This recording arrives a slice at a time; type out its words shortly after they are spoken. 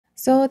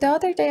So the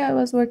other day I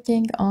was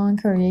working on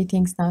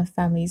creating some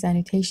families,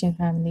 annotation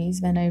families,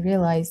 when I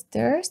realized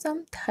there are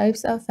some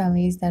types of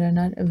families that are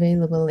not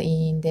available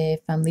in the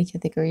family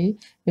category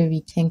where we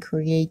can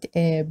create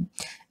a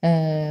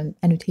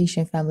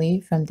annotation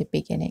family from the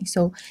beginning.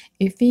 So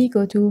if we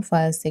go to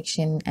file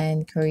section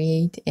and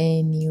create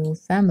a new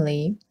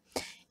family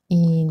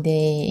in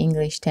the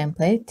English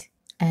template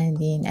and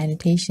in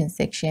annotation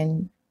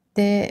section,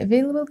 the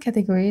available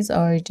categories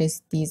are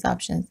just these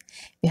options.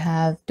 We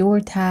have door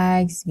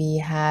tags, we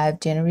have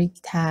generic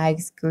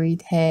tags,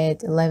 grid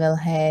head, level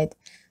head,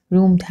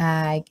 room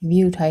tag,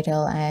 view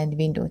title, and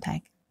window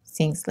tag,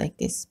 things like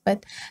this.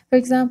 But for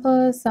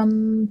example,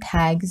 some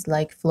tags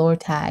like floor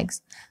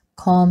tags,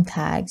 column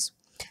tags,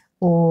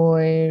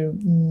 or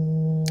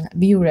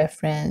view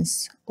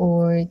reference,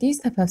 or these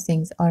type of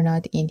things are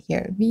not in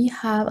here. We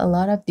have a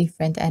lot of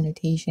different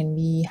annotation,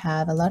 we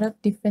have a lot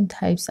of different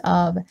types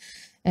of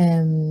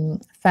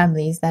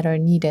families that are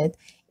needed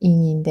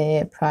in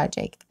the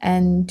project,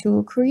 and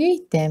to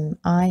create them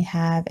I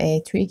have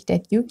a trick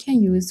that you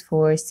can use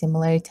for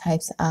similar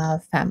types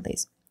of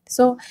families.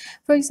 So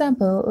for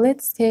example,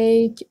 let's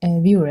take a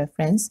view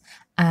reference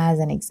as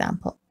an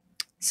example.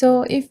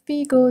 So if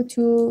we go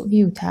to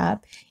view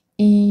tab,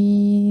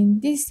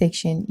 in this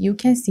section you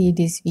can see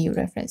this view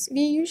reference.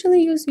 We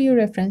usually use view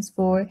reference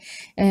for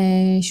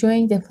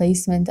showing the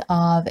placement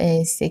of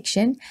a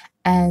section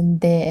and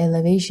the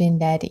elevation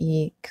that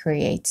it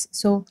creates.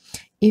 So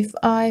if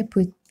I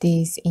put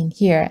this in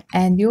here,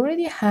 and we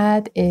already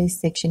had a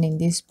section in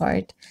this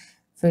part,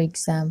 for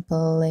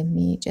example, let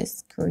me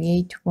just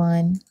create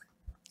one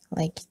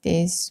like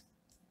this.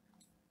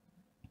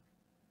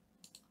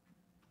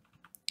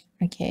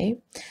 Okay,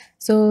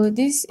 so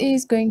this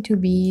is going to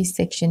be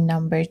section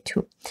number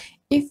 2.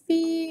 If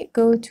we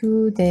go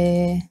to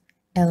the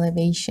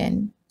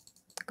elevation,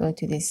 go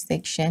to this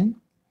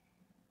section,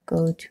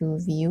 go to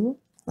view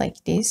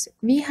like this,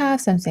 we have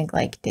something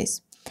like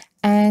this,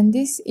 and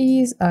this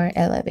is our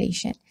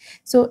elevation.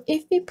 So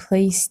if we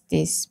place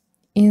this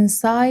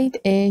inside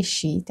a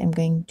sheet, I'm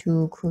going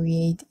to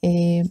create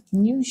a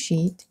new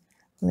sheet.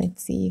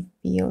 Let's see if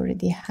we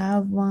already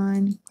have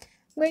one.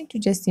 I'm going to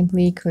just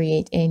simply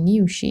create a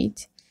new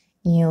sheet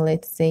in,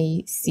 let's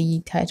say,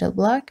 C title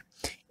block.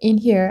 In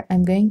here,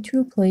 I'm going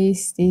to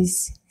place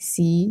this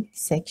C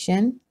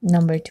section,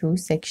 number 2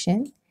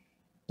 section,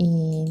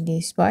 in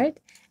this part.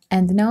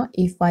 And now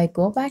if I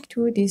go back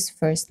to this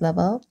first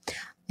level,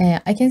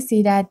 I can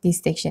see that this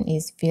section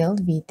is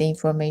filled with the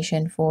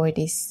information for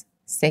this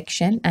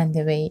section and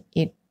the way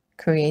it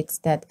creates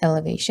that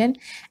elevation,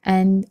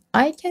 and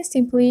I can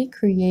simply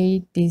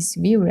create this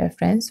view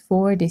reference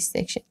for this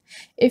section.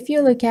 If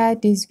you look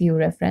at this view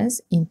reference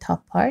in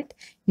top part,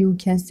 you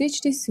can switch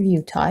this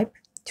view type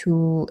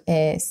to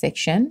a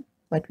section.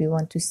 What we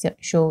want to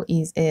show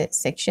is a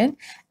section,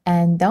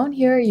 and down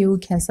here you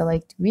can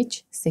select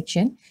which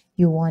section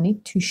you want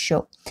it to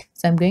show.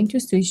 So I'm going to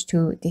switch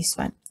to this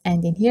one,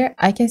 and in here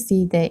I can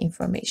see the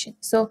information.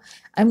 So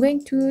I'm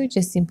going to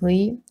just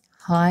simply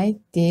hide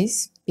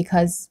this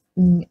because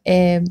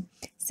a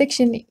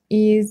section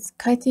is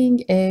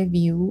cutting a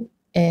view,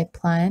 a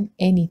plan,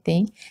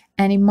 anything,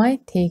 and it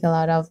might take a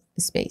lot of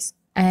space,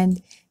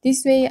 and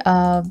this way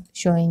of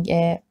showing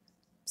a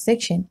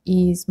section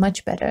is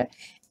much better,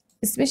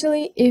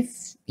 especially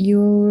if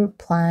your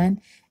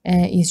plan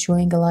is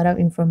showing a lot of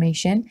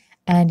information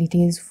and it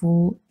is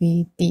full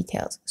with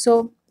details.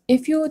 So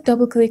if you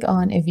double click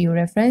on a view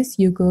reference,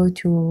 you go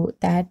to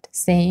that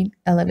same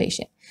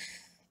elevation.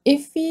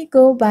 If we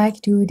go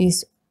back to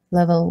this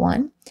level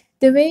 1,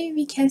 the way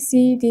we can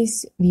see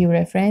this view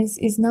reference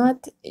is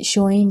not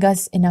showing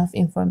us enough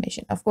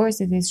information. Of course,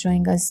 it is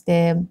showing us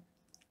the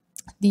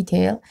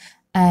detail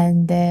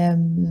and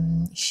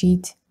the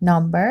sheet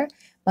number,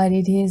 but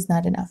it is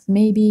not enough.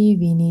 Maybe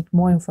we need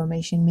more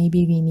information.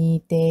 Maybe we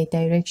need the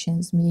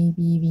directions.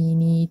 Maybe we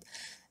need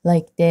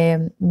like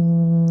the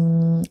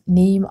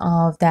name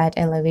of that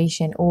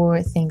elevation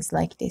or things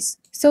like this.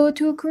 So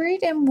to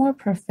create a more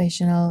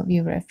professional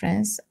view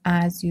reference,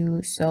 as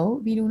you saw,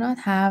 we do not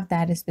have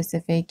that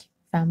specific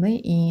family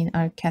in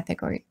our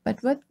category,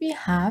 but what we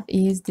have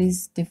is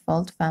this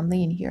default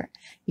family in here.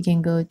 We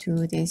can go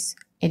to this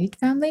edit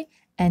family,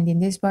 and in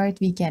this part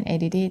we can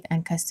edit it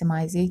and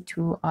customize it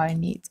to our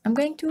needs. I'm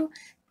going to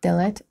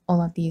delete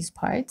all of these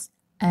parts,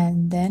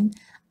 and then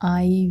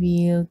I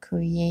will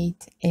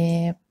create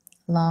a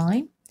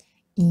line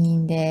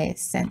in the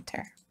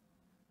center.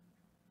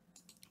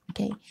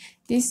 Okay,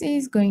 this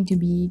is going to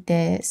be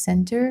the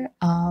center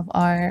of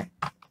our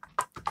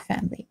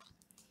family.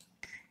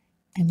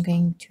 I'm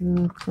going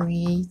to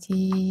create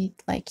it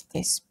like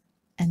this,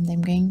 and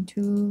I'm going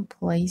to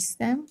place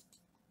them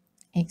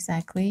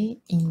exactly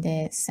in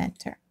the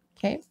center.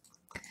 Okay,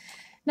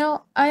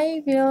 now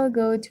I will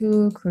go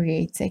to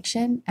create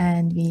section,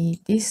 and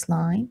with this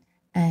line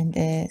and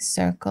a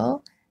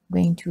circle,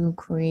 I'm going to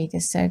create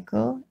a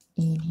circle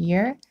in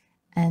here,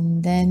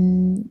 and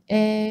then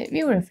a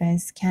view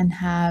reference can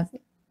have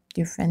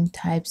different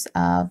types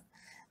of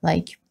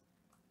like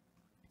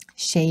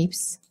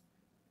shapes,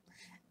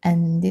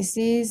 and this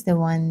is the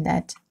one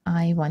that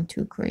I want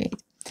to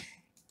create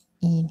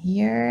in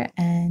here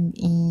and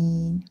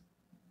in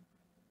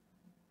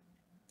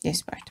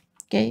this part.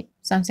 Okay,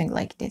 something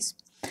like this.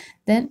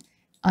 Then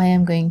I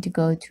am going to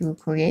go to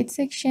create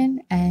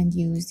section and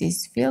use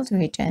this field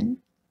region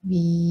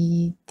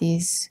with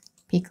this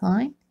pick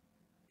line,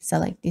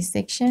 select this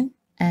section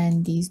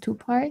and these two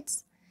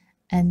parts,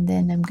 and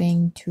then I'm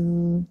going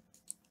to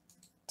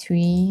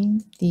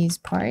trim these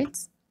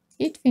parts,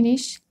 hit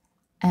finish,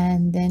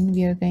 and then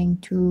we are going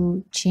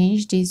to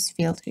change this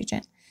field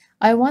region.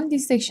 I want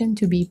this section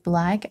to be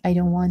black. I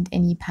don't want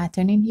any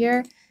pattern in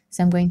here,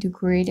 so I'm going to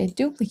create a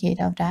duplicate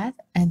of that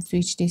and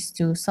switch this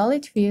to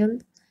solid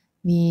field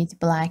with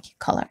black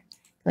color.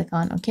 Click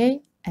on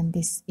OK, and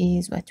this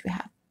is what we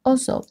have.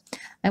 Also,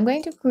 I'm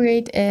going to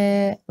create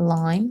a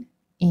line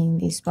in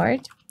this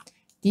part.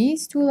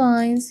 These two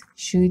lines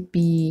should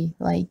be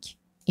like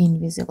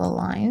invisible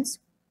lines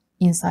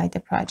inside the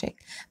project,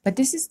 but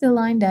this is the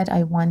line that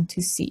I want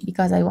to see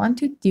because I want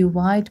to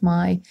divide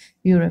my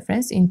view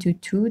reference into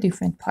two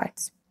different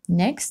parts.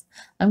 Next,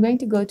 I'm going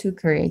to go to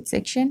create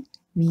section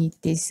with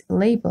this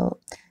label.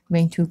 I'm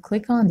going to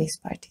click on this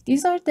part.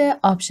 These are the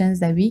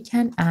options that we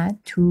can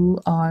add to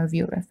our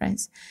view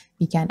reference.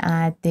 We can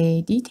add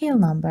the detail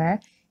number,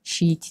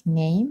 sheet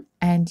name,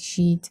 and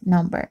sheet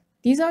number.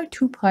 These are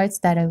two parts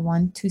that I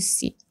want to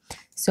see.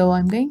 So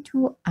I'm going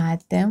to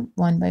add them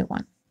one by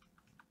one.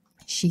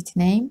 Sheet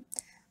name,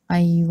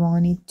 I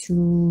want it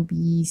to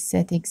be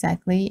set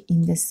exactly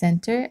in the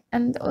center,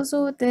 and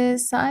also the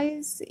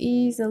size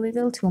is a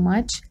little too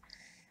much.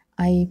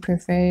 I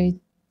prefer it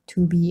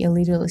to be a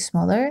little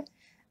smaller.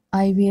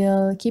 I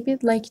will keep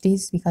it like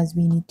this because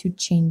we need to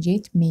change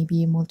it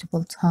maybe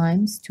multiple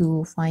times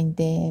to find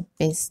the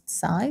best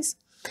size,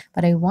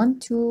 but I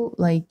want to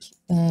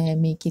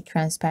make it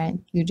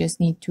transparent. You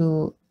just need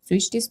to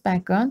switch this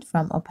background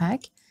from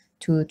opaque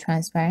to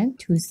transparent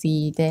to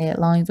see the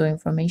lines or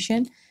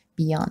information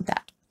beyond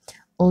that.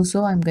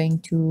 Also, I'm going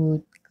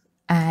to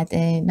add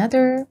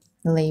another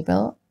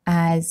label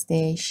as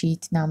the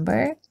sheet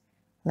number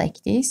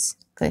like this.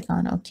 Click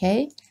on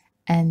OK,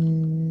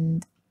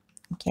 and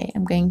okay,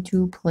 I'm going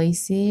to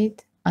place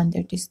it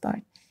under this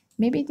part.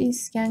 Maybe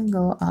this can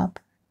go up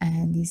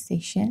and this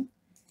section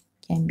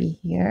can be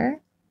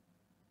here.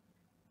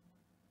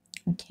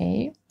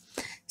 Okay,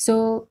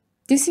 so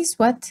this is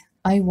what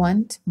I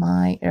want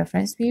my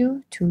reference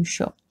view to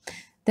show.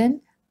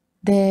 Then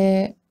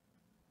the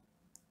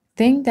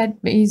thing that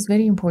is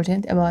very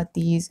important about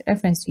these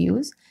reference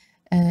views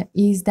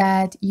is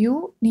that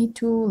you need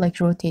to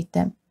rotate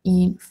them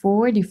in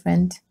 4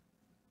 different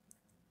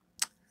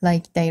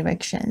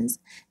directions: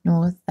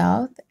 north,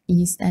 south,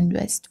 east, and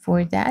west.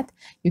 For that,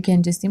 you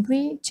can just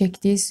simply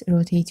check this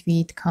rotate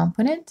with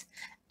component,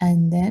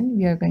 and then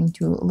we are going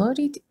to load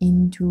it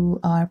into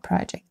our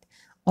project,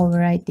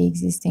 overwrite the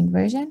existing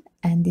version,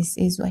 and this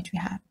is what we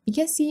have. You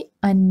can see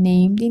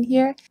unnamed in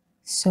here.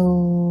 So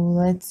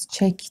let's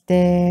check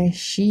the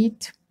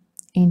sheet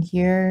in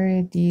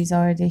here. These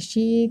are the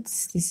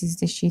sheets. This is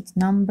the sheet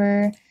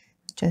number.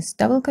 Just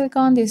double click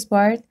on this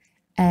part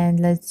and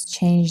let's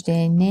change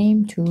the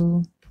name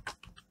to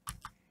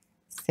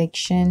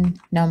section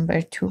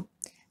number 2.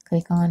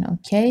 Click on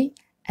OK,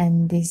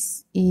 and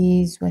this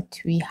is what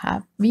we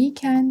have. We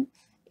can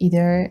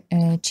either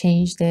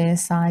change the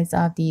size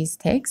of these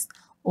text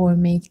or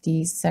make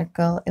this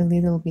circle a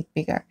little bit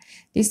bigger.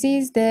 This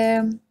is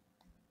the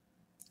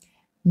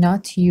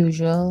not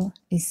usual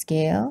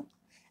scale,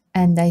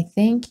 and I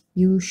think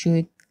you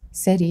should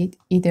set it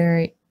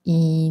either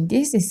in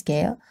this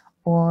scale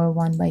or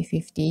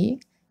 1/50.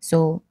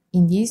 So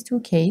in these two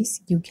cases,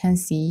 you can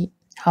see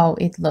how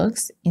it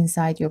looks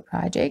inside your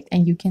project,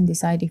 and you can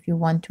decide if you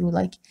want to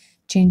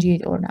change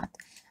it or not.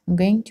 I'm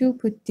going to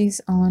put this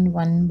on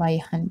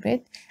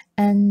 1/100,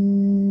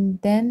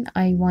 and then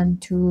I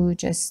want to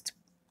just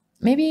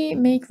maybe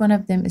make one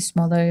of them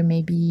smaller,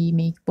 maybe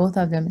make both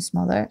of them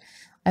smaller.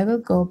 I will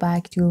go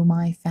back to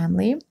my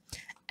family,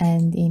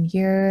 and in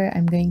here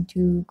I'm going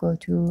to go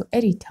to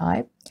edit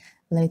type.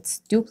 Let's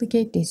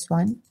duplicate this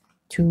one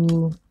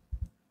to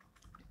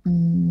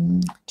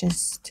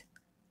just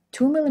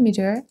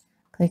 2mm.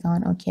 Click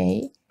on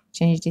OK.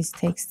 Change this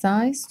text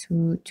size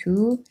to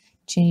 2.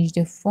 Change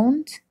the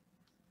font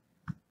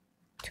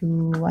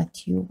to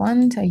what you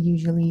want. I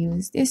usually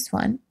use this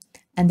one,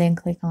 and then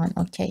click on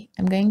OK.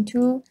 I'm going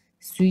to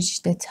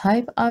switch the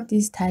type of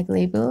this tag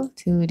label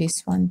to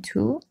this one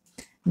too.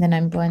 And then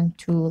I'm going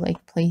to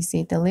place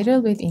it a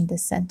little bit in the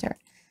center.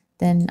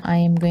 Then I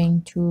am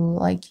going to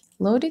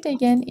load it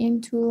again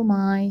into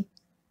my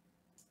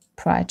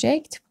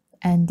project,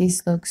 and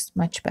this looks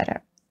much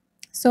better.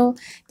 So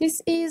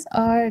this is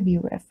our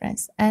view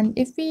reference, and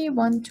if we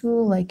want to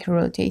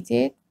rotate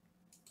it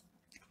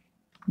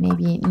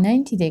maybe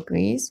 90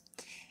 degrees,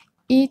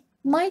 it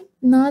might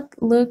not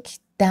look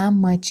that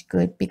much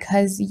good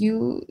because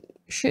you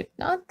should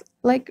not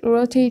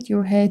rotate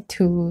your head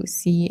to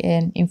see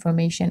an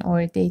information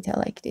or data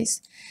like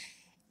this.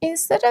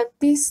 instead of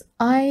this,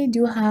 I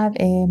do have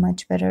a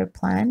much better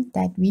plan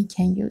that we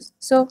can use.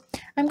 So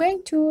I'm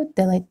going to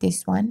delete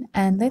this one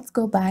and let's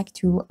go back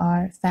to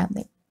our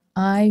family.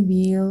 I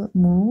will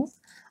move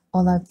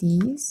all of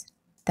these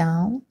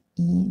down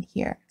in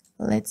here.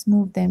 Let's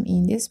move them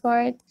in this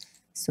part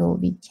so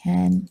we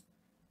can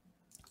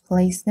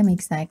place them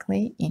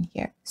exactly in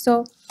here.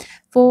 So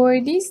for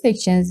these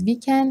sections, we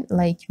can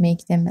like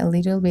make them a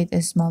little bit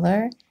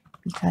smaller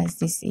because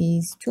this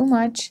is too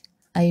much.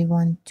 I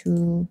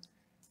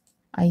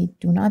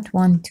do not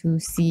want to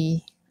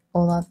see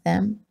all of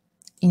them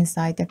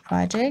inside the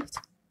project.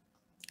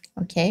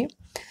 Okay,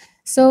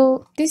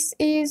 so this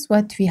is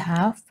what we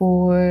have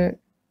for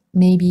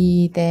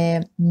maybe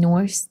the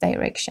north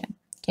direction.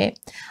 Okay,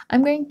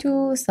 I'm going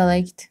to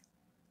select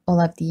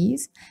all of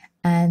these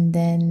and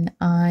then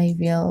I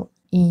will,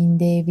 in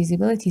the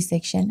visibility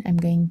section, I'm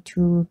going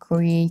to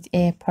create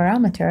a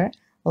parameter.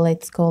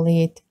 Let's call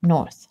it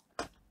north.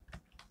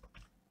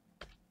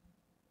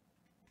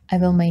 I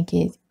will make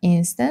it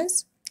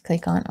instance,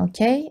 click on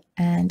OK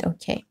and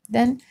OK.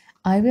 Then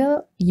I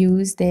will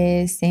use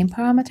the same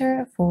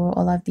parameter for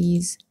all of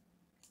these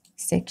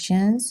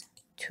sections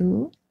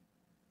too,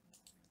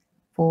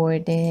 for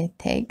the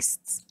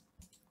texts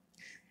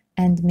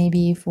and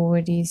maybe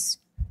for this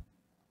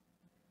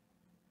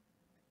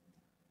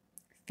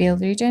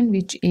field region,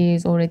 which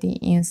is already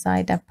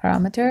inside that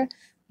parameter.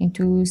 I'm going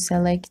to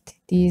select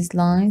these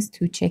lines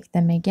to check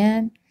them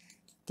again,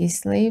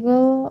 this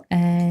label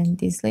and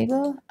this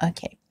label.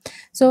 Okay,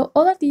 so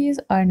all of these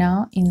are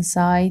now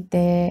inside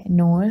the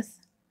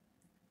north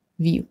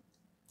view.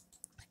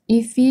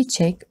 If we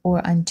check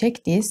or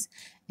uncheck this,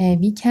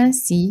 we can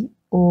see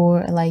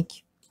or like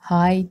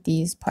hide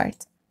these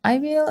parts. I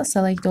will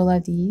select all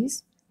of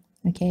these,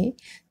 okay,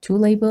 two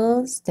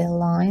labels, the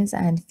lines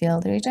and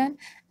field region,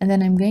 and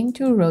then I'm going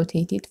to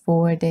rotate it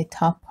for the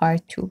top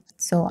part too.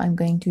 So I'm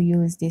going to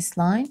use this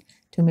line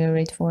to mirror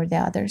it for the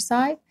other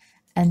side,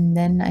 and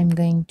then I'm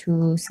going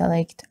to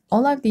select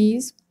all of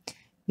these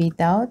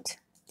without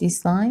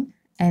this line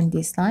and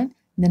this line.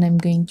 Then I'm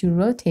going to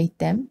rotate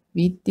them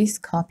with this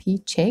copy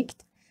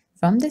checked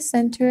from the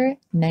center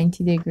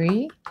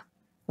 90-degree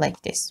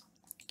like this.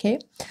 Okay,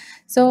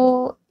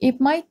 so it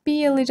might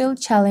be a little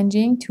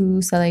challenging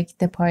to select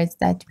the parts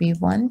that we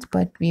want,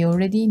 but we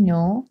already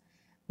know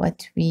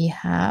what we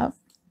have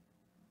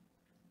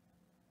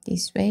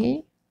this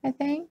way, I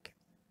think.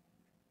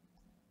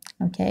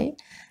 Okay,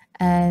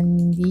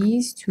 and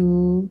these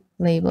two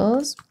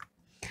labels,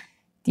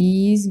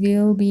 these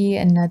will be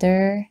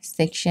another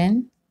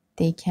section.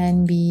 They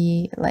can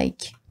be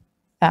like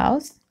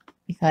south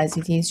because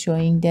it is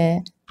showing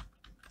the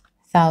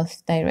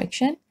south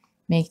direction.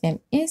 Make them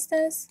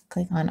instance,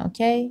 click on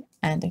OK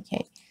and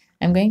OK.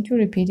 I'm going to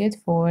repeat it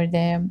for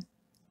the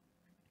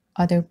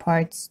other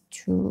parts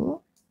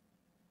too,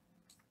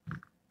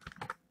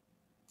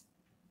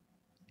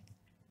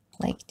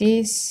 like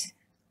this,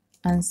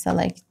 and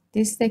select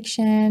this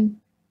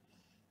section.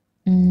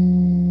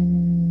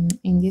 In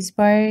this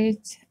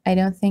part, I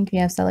don't think we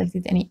have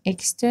selected any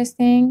extra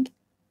thing.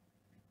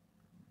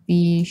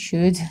 We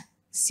should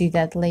see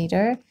that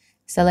later.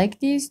 Select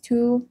these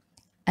two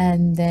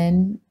and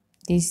then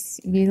this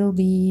will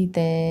be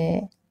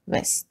the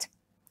west.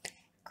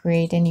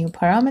 Create a new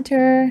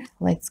parameter.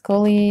 Let's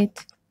call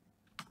it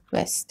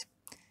west.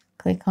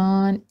 Click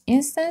on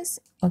instance,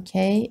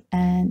 OK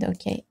and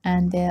OK.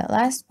 And the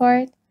last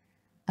part,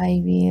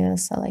 I will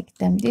select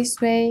them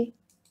this way,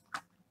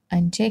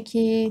 uncheck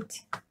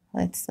it.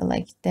 Let's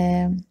select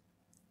the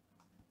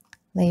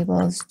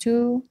labels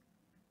to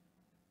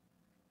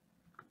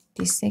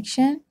this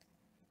section,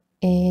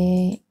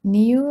 a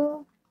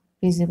new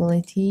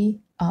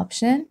visibility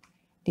option.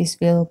 This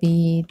will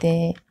be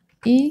the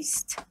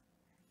east,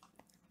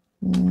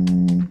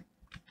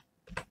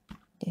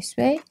 this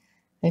way.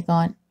 Click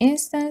on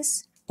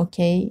instance,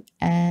 OK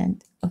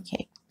and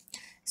OK.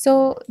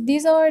 So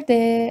these are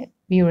the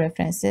view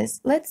references.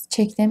 Let's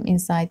check them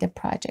inside the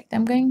project.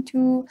 I'm going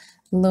to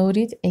load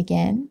it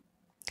again.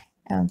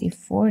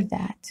 Before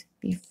that,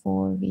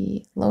 before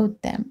we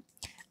load them,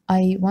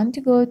 I want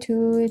to go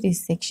to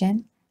this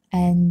section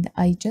and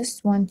I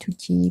just want to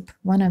keep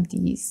one of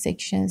these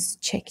sections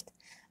checked.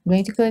 I'm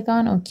going to click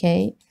on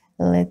OK.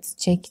 Let's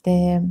check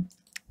the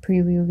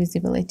preview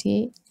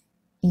visibility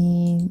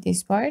in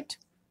this part.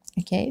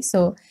 Okay,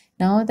 so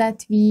now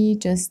that we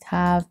just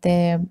have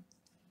the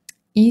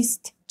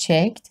east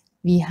checked,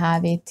 we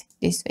have it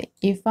this way.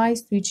 If I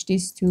switch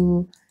this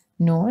to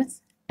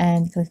north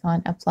and click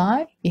on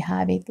apply, we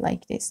have it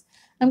like this.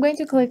 I'm going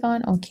to click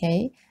on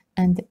OK,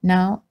 and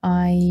now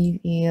I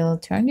will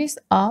turn this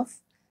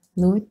off,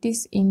 load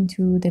this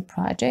into the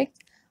project,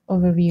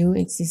 overview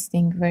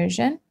existing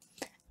version,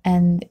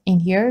 and in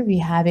here we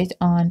have it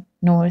on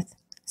north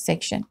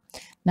section.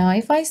 Now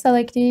if I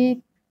select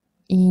it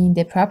in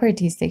the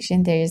properties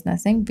section, there is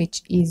nothing,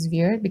 which is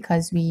weird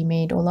because we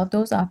made all of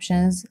those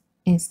options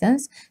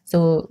instance,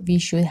 so we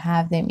should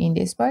have them in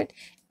this part.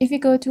 If you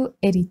go to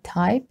edit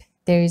type,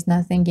 there is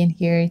nothing in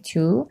here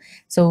too,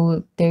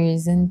 so there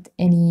isn't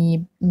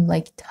any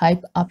like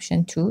type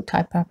option too,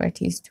 type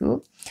properties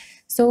too.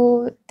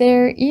 So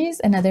there is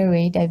another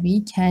way that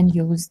we can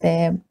use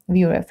the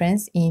view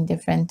reference in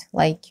different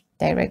like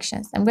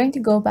directions. I'm going to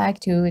go back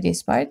to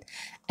this part,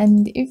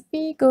 and if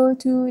we go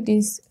to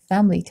this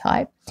family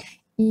type,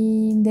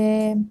 in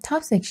the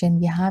top section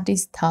we have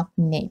this top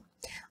name.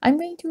 I'm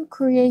going to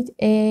create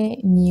a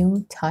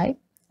new type,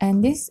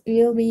 and this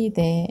will be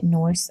the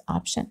Norse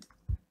option.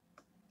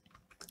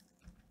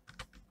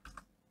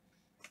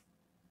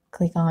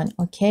 Click on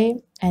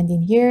OK, and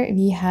in here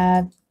we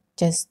have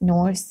just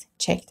Norse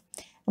checked.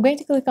 I'm going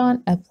to click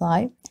on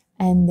apply,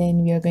 and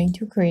then we are going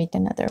to create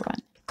another one.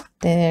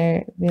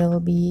 There will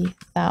be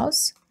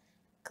thous.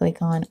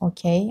 Click on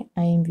OK.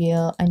 I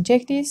will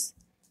uncheck this,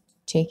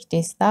 check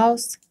this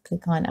thous,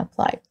 click on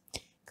apply.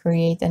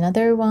 Create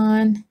another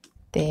one,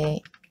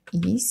 the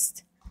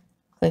east.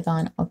 Click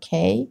on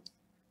OK,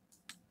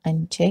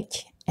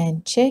 uncheck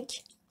and check,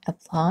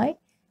 apply.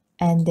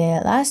 And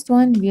the last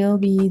one will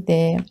be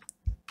the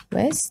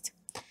west.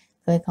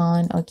 Click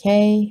on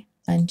OK,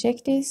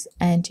 uncheck this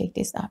and check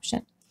this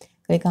option.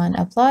 Click on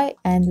apply,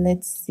 and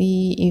let's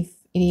see if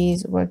it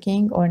is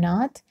working or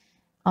not.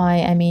 I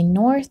am in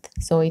north,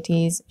 so it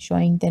is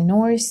showing the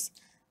north.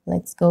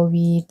 Let's go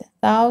with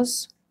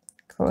thous,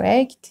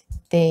 correct,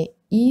 the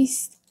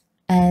east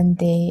and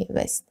the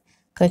west.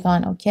 Click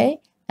on OK,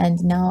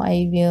 and now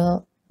I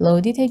will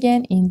load it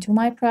again into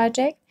my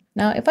project.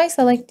 Now if I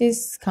select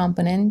this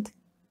component,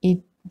 it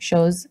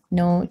shows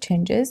no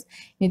changes,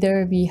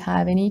 neither we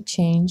have any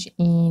change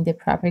in the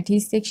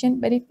properties section.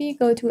 But if we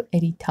go to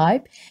edit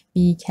type,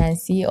 we can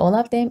see all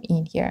of them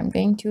in here. I'm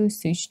going to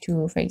switch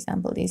to, for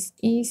example, this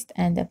east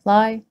and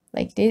apply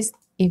like this.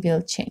 It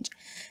will change.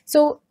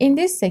 So in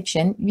this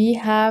section we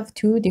have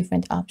two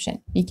different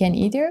options. We can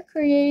either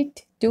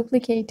create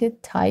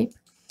duplicated type.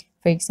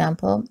 For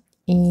example,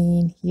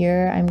 in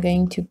here I'm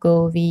going to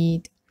go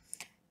with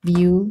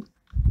view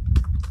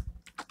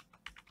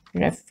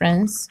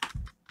reference.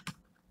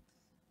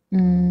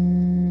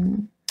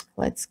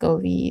 Let's go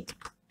with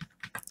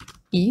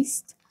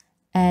east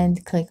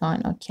and click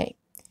on OK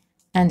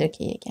and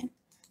OK again.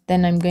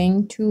 Then I'm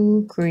going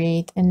to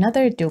create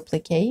another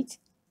duplicate,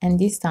 and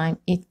this time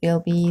it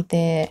will be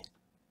the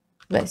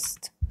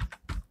west.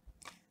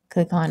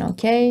 Click on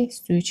OK,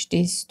 switch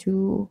this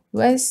to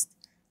west,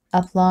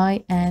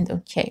 apply and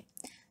OK.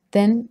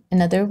 Then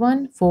another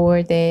one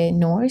for the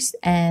north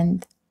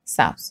and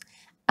south.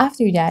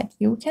 After that,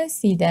 you can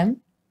see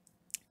them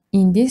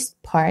in this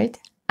part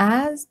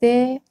as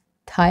the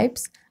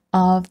types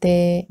of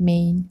the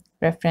main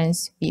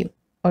reference view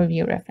or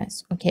view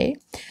reference, okay?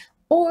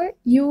 Or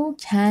you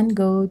can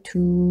go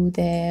to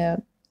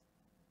the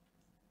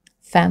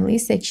family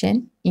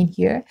section in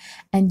here,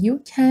 and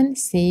you can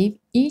save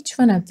each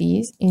one of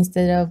these.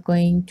 Instead of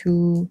going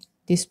to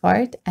this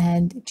part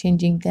and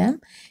changing them,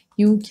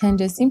 you can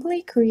just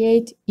simply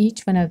create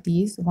each one of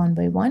these one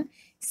by one,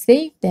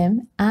 save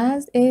them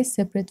as a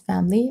separate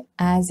family,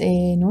 as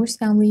a north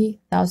family,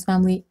 south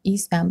family,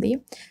 east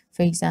family.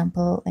 For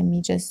example, let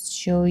me just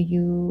show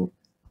you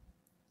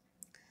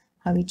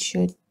how it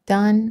should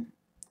done.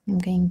 I'm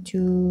going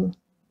to,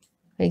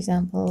 for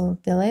example,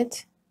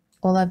 delete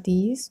all of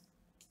these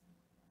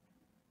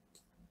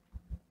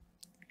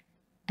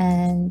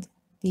and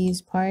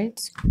these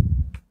parts.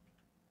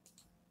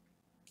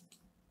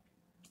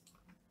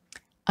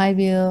 I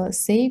will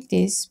save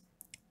this,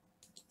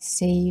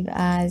 save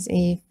as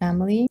a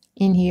family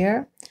in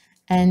here,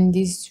 and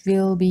this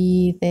will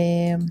be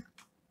the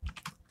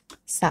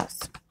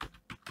south.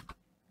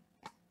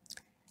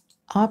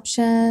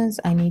 Options,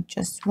 I need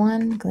just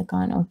one, click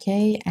on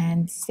OK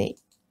and save.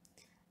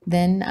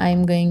 Then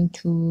I'm going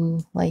to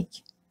like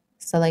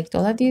select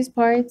all of these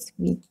parts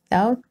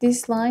without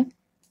this line,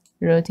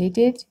 rotate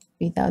it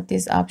without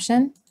this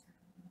option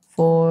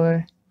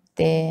for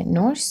the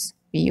north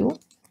view,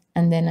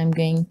 and then I'm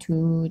going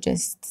to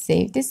just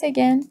save this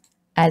again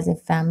as a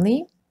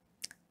family.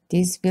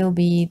 This will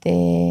be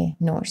the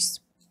north.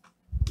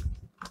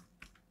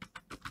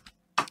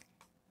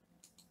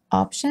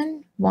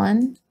 Option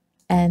 1,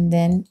 and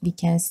then we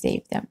can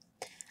save them.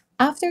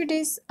 After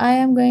this, I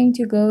am going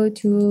to go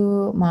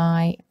to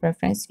my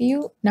reference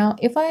view. Now,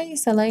 if I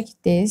select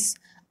this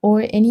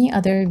or any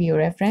other view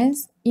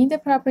reference, in the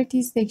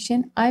properties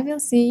section, I will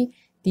see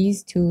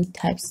these two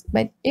types.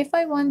 But if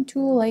I want to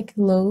like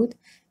load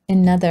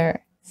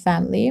another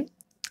family,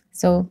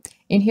 so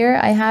in here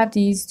I have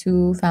these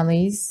two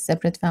families,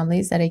 separate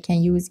families that I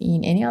can use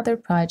in any other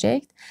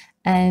project,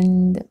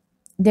 and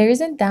there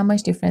isn't that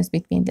much difference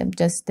between them,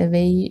 just the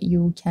way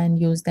you can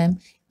use them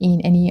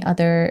in any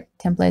other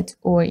template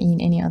or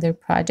in any other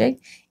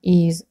project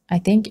is, I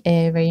think,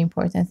 a very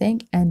important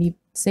thing, and it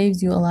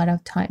saves you a lot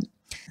of time.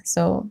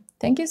 So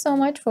thank you so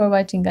much for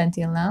watching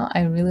until now.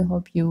 I really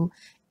hope you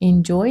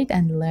enjoyed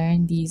and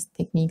learned these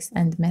techniques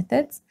and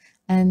methods,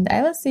 and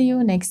I will see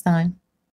you next time.